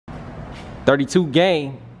32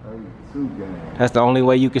 gang. 32 gang. That's the only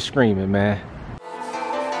way you can scream it, man.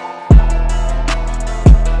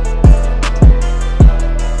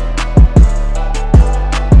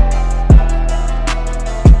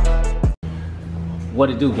 What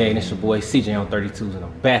it do, gang? It's your boy CJ on 32s, and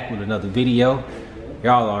I'm back with another video.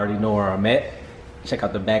 Y'all already know where I'm at. Check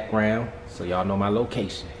out the background so y'all know my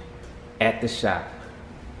location. At the shop.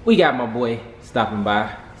 We got my boy stopping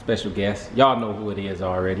by, special guest. Y'all know who it is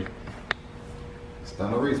already.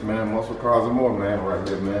 STUNNA, man. Muscle cars and more, man, right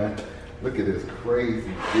here, man. Look at this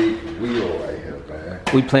crazy big wheel right here, man.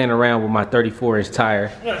 We playing around with my 34-inch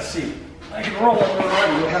tire. Let's see. I can roll up and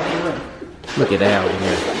run. You'll have to run. Look at that over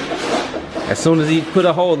there. As soon as he put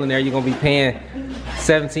a hole in there, you're gonna be paying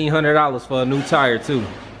 $1,700 for a new tire too.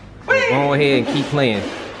 So go ahead and keep playing.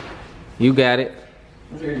 You got it.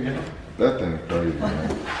 There you go. That thing is crazy,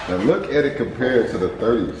 man. Now look at it compared to the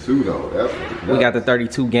 32 though. That's We got the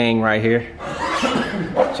 32 gang right here.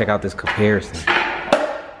 Check out this comparison.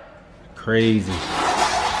 Crazy.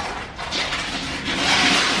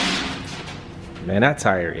 Man, that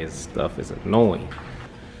tire stuff is annoying.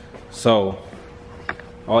 So,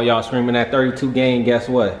 all y'all screaming that 32 gang, guess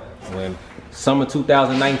what? When summer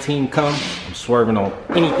 2019 comes, I'm swerving on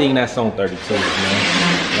anything that's on 32s,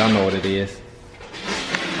 man. Y'all know what it is.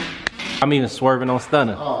 I'm even swerving on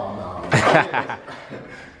STUNNA. Oh, no.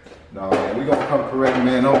 No, man, we gonna come correct,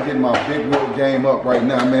 man. I'm getting my big wheel game up right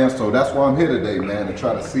now, man. So that's why I'm here today, man, to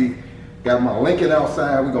try to see. Got my Lincoln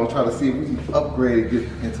outside. We're gonna try to see if we can upgrade, get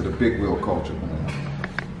into the big wheel culture, man.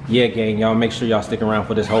 Yeah, gang, y'all make sure y'all stick around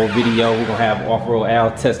for this whole video. We're gonna have Off-Road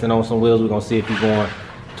Al testing on some wheels. We're gonna see if he's going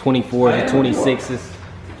 24s to 26s.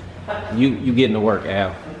 You getting to work,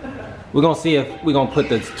 Al. We're gonna see if we're gonna put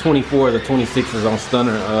the 24s or 26s on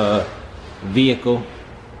STUNNA vehicle.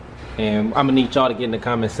 And I'm gonna need y'all to get in the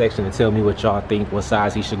comment section and tell me what y'all think, what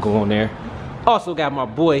size he should go on there. Also got my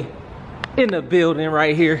boy in the building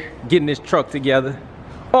right here, getting this truck together.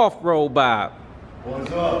 Off-Road Bob. What's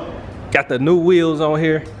up? Got the new wheels on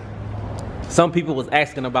here. Some people was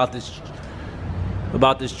asking about this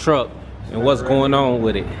truck and what's going on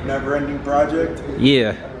with it. Never-ending project?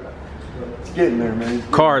 Yeah. It's getting there, man.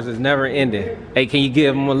 Cars is never ending. Hey, can you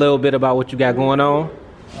give them a little bit about what you got going on?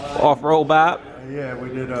 Off-Road Bob? Yeah, we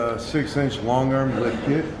did a 6-inch long arm lift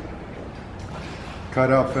kit.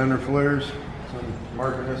 Cut out fender flares. So I'm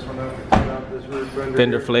marking this one up. Cut out this rear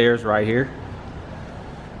Fender here. flares right here.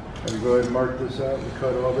 And we go ahead and mark this out. We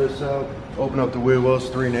cut all this out. Open up the wheel wells,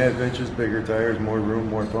 3.5 inches, bigger tires, more room,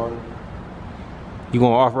 more fun. You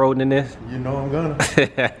going off-roading in this? You know I'm gonna. We're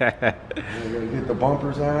gonna get the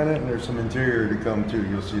bumpers on it, and there's some interior to come too.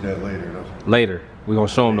 You'll see that later, though. Later. We're going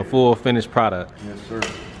to show them the full finished product. Yes, sir.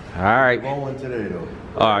 All right. Rolling today, though.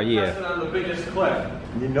 Oh, yeah. On the biggest clip.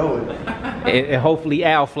 You know it. And hopefully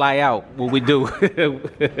Al fly out when we do.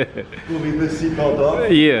 We'll leave this seatbelt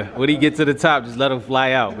off. Yeah, when he get to the top, just let him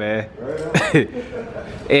fly out, man. Right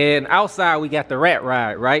on. And outside we got the rat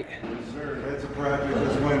ride, right? Yes, sir. That's a project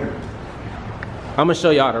this winter. I'm gonna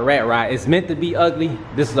show y'all the rat ride. It's meant to be ugly.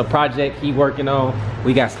 This is a project he working on.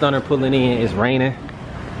 We got STUNNA pulling in. It's raining.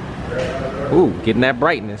 Ooh, getting that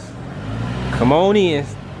brightness. Come on in.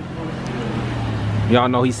 Y'all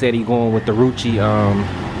know he said he going with the Rucci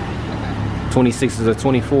 26s or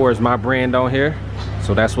 24s, my brand on here.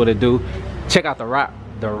 So that's what it do. Check out the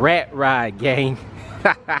rat ride, gang.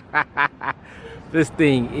 This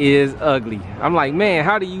thing is ugly. I'm like, man,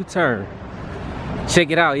 how do you turn?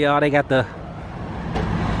 Check it out, y'all. They got the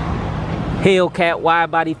Hellcat wide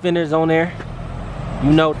body fenders on there.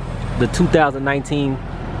 You know, the 2019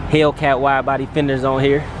 Hellcat wide body fenders on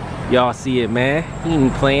here. Y'all see it, man. He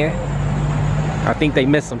ain't playing. I think they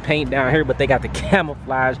missed some paint down here, but they got the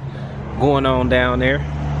camouflage going on down there.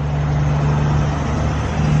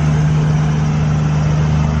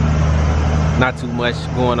 Not too much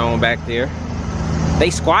going on back there. They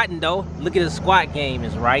squatting though. Look at the squat game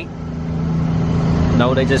is right.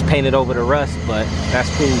 No, they just painted over the rust, but that's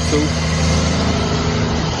cool too.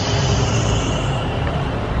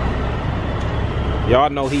 Y'all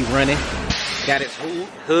know he running. Got his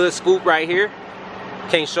hood scoop right here.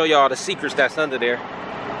 Can't show y'all the secrets that's under there.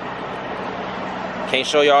 Can't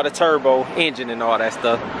show y'all the turbo engine and all that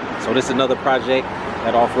stuff. So this is another project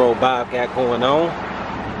that Off-Road Bob got going on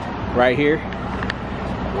right here.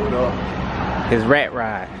 What up? His rat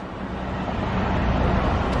ride.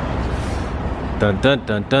 Dun dun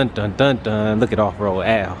dun dun dun dun dun. Look at Off-Road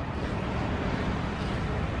Al.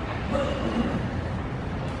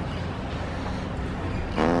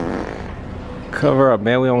 Cover up,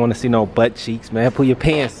 man. We don't want to see no butt cheeks, man. Pull your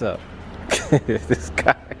pants up. This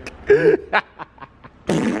guy.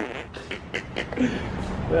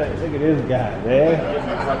 Look at this guy, man.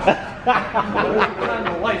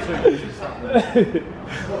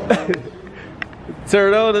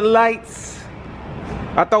 Turn on the lights.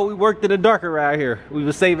 I thought we worked in the dark around here. We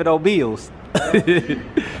were saving on bills.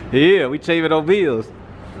 Yeah, we saving on bills.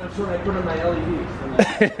 That's when I put in my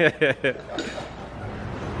LEDs.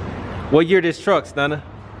 What year this truck, Stunna?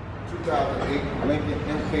 2008 Lincoln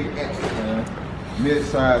MKX, man.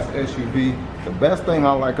 Mid-size SUV. The best thing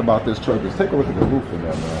I like about this truck is take a look at the roof in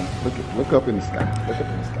there, man. Look up in the sky. Look up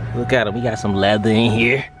in the sky. Look at him. We got some leather in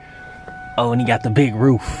here. Oh, and he got the big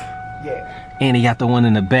roof. Yeah. And he got the one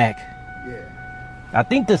in the back. Yeah. I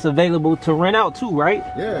think this available to rent out too, right?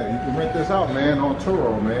 Yeah, you can rent this out, man, on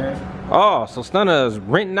Turo, man. Oh, so Stunna's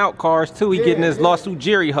renting out cars too. He getting his lawsuit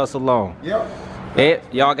Jerry hustle on. Yep.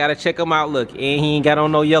 Y'all gotta check him out. Look, and he ain't got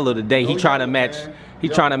on no yellow today. He trying to match. He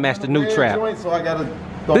trying to match the new trap. So I gotta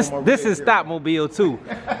This is Stopmobile too.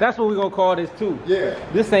 That's what we gonna call this too. Yeah.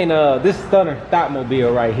 This ain't this Stunner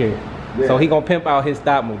Stopmobile right here. Yeah. So he gonna pimp out his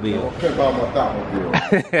Stopmobile. Pimp out my Stopmobile.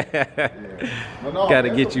 But no, Gotta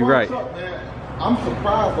man, get it's a you fun right. truck, man. I'm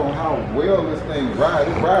surprised on how well this thing rides.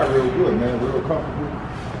 It rides real good, man. Real comfortable.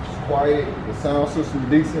 It's quiet. The sound system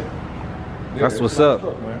decent. Yeah, That's it's what's a nice up.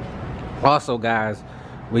 truck, man. Also, guys,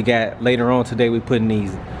 we got later on today. We putting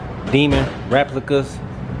these Demon replicas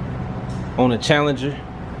on the Challenger.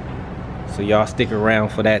 So y'all stick around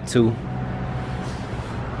for that too.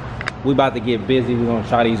 We about to get busy. We're gonna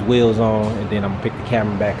try these wheels on, and then I'm gonna pick the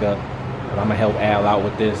camera back up. But I'm gonna help Al out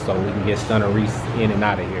with this so we can get Stunner Reese in and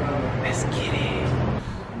out of here. Let's get it.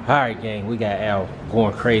 All right, gang. We got Al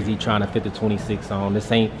going crazy trying to fit the 26 on.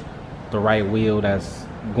 This ain't the right wheel that's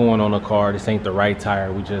going on the car. This ain't the right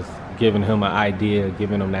tire. We just giving him an idea,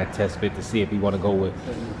 giving him that test fit to see if he want to go with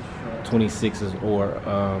 26s or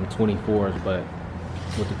 24s. But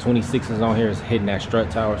with the 26s on here, it's hitting that strut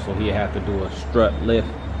tower, so he'd have to do a strut lift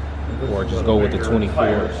or just go with the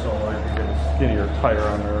 24s. So I could get a skinnier tire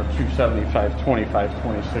on there, a 275, 25,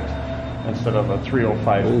 26 instead of a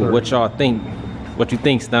 305. Ooh, what y'all think? What you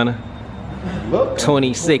think, Stunner? Look,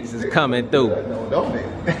 26 is coming through. Don't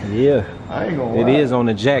it? Yeah, I ain't gonna it lie. is on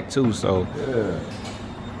the jack too. So, Yeah.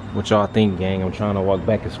 what y'all think, gang? I'm trying to walk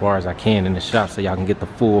back as far as I can in the shop so y'all can get the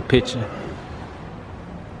full picture.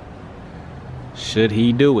 Should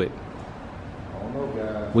he do it? I don't know,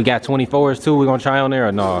 guys. We got 24s too. We gonna try on there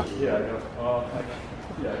or no? Yeah,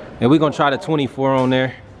 And we gonna try the 24 on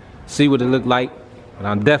there, see what it look like. But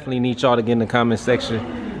I definitely need y'all to get in the comment section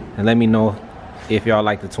and let me know if y'all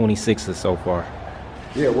like the 26s so far.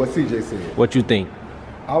 Yeah, what CJ said. What you think?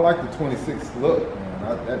 I like the 26 look,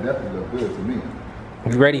 man. That definitely look good to me.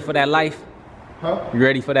 You ready for that life? Huh? You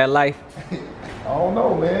ready for that life? I don't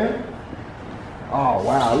know, man. Oh,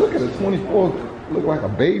 wow. Look at the 24. Look like a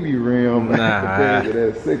baby rim compared to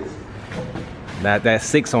that 6. That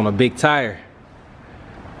 6 on a big tire.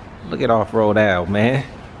 Look at off-road Al, man.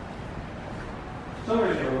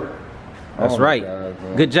 somebody's gonna work. That's Oh my right. God,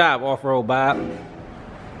 man. Good job, off-road Bob.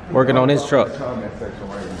 Working on this truck. Comment section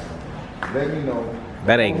right now. Let me know.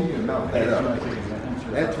 That ain't.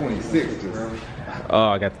 That 26 just. Oh,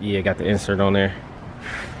 I got the insert on there.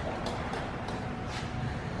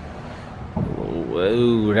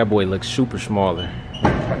 Whoa, that boy looks super smaller.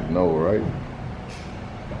 I know, right?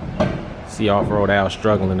 See off-road Al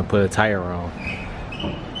struggling to put a tire on.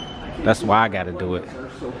 That's why I gotta do it.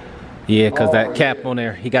 Yeah, cause that cap on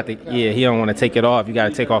there, he don't want to take it off. You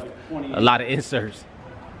gotta take off a lot of inserts.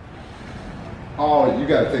 Oh, you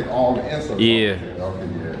gotta take all the inserts. Yeah. Off. Okay,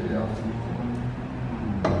 yeah.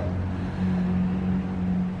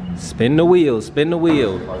 Spin the wheel, spin the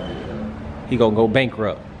wheel. He gonna go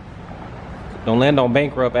bankrupt. Don't land on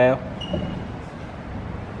bankrupt, Al.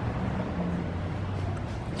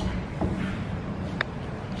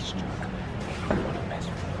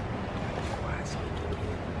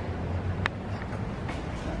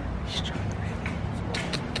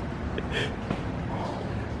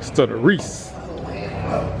 Stunner Reese.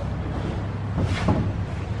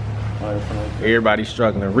 Everybody's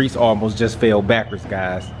struggling. Reese almost just fell backwards,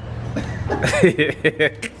 guys.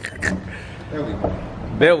 There we go.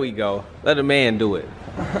 There we go. Let a man do it.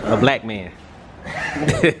 A black man.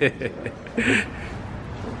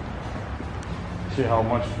 See how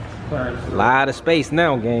much clearance. Lot of space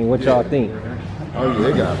now, gang. What y'all think? Oh yeah,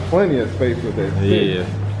 they got plenty of space with that. Yeah.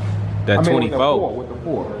 That I mean, 24. With the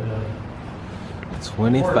 4.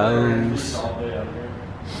 24s.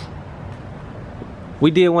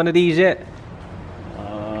 We did one of these yet?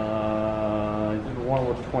 I did one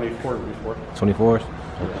with 24 before. 24s?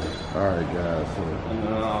 All right, guys. So,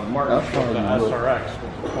 And Martin That's showed the how you look. SRX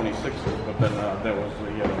with the 26s, but then that was the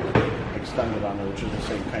extended on there, which is the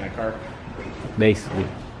same kind of car. Basically.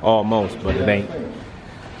 almost, but it ain't.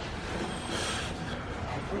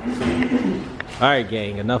 All right,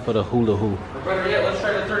 gang, enough of the hula hoop. Or better yet, let's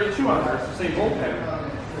try the 32 on there. It's the same bullpen.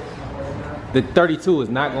 The 32 is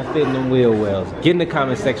not gonna fit in them wheel wells. Get in the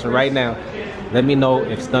comment section right now. Let me know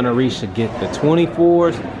if STUNNA should get the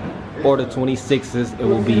 24s or the 26s. It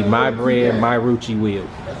will be my brand, my Rucci wheel.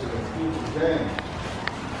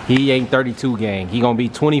 He ain't 32 gang. He gonna be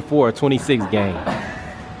 24 or 26 gang.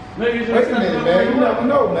 Wait a minute, man. You never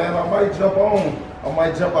know, man. I might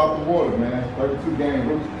jump out the water, man. 32 game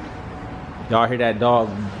Rucci. Y'all hear that dog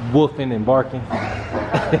woofing and barking?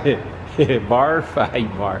 Barf, I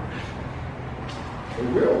bark. The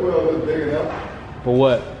wheel well is big enough. For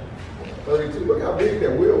what? 32. Look how big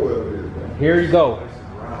that wheel well is, man. Here you go.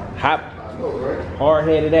 Hop, I know, right?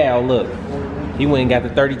 hard-headed Al, look. He went and got the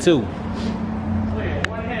 32.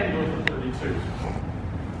 One hand goes for 32.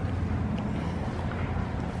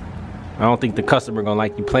 I don't think the customer gonna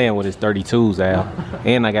like you playing with his 32s, Al.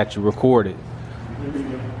 And I got you recorded.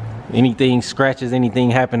 Anything scratches,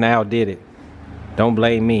 anything happen, Al did it. Don't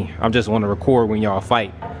blame me. I just want to record when y'all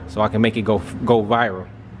fight so I can make it go viral.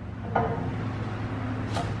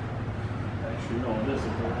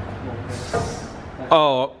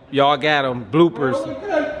 Oh, y'all got them.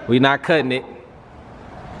 Bloopers. We not cutting it.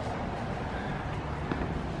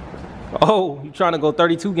 Oh, you trying to go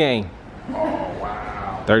 32 gang. Oh,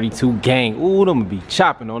 wow. 32 gang. Ooh, them be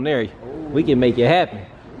chopping on there. We can make it happen.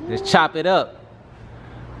 Just chop it up.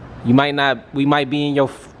 We might be in your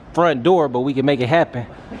front door, but we can make it happen.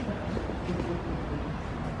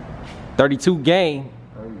 32 gang.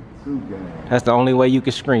 32 game. That's the only way you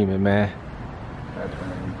can scream it, man. That's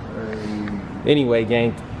crazy. Anyway,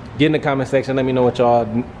 gang, get in the comment section. Let me know what y'all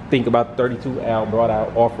think about 32 Al brought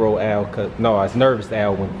out off-road Al. No, I was nervous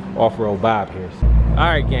Al when off-road Bob here. All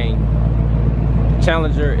right, gang. The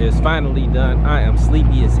Challenger is finally done. I am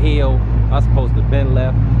sleepy as hell. I was supposed to have been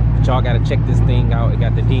left. But y'all gotta check this thing out. It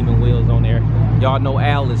got the demon wheels on there. Y'all know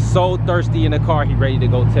Al is so thirsty in the car. He ready to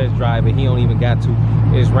go test drive it. He don't even got to.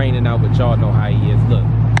 It's raining out, but y'all know how he is. Look.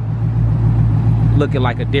 Looking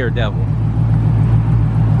like a daredevil.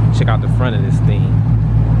 Check out the front of this thing.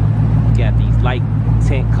 Got these light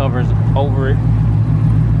tint covers over it.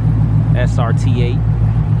 SRT8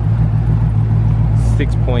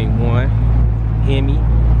 6.1 Hemi.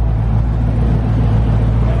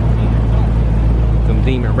 Some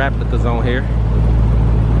demon replicas on here.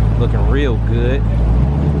 Looking real good.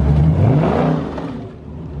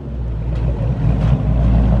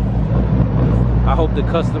 I hope the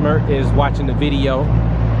customer is watching the video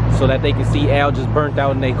so that they can see Al just burnt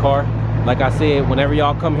out in their car. Like I said, whenever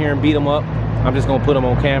y'all come here and beat them up, I'm just gonna put them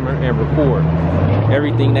on camera and record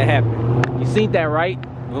everything that happened. You seen that, right?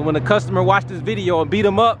 When the customer watched this video and beat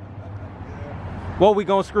them up, what we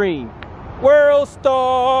gonna scream? World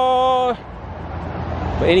Star!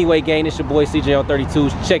 But anyway, gang, it's your boy CJ on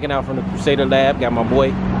 32s, checking out from the Crusader Lab. Got my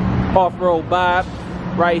boy Off-Road Bob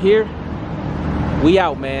right here. We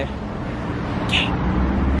out, man.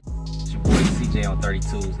 It's your boy CJ on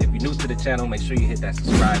 32s. If you're new to the channel, make sure you hit that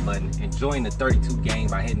subscribe button and join the 32 gang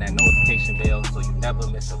by hitting that notification bell so you never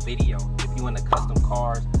miss a video. If you into custom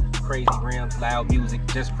cars, crazy rims, loud music,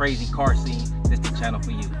 just crazy car scene, this is the channel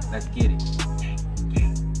for you. Let's get it.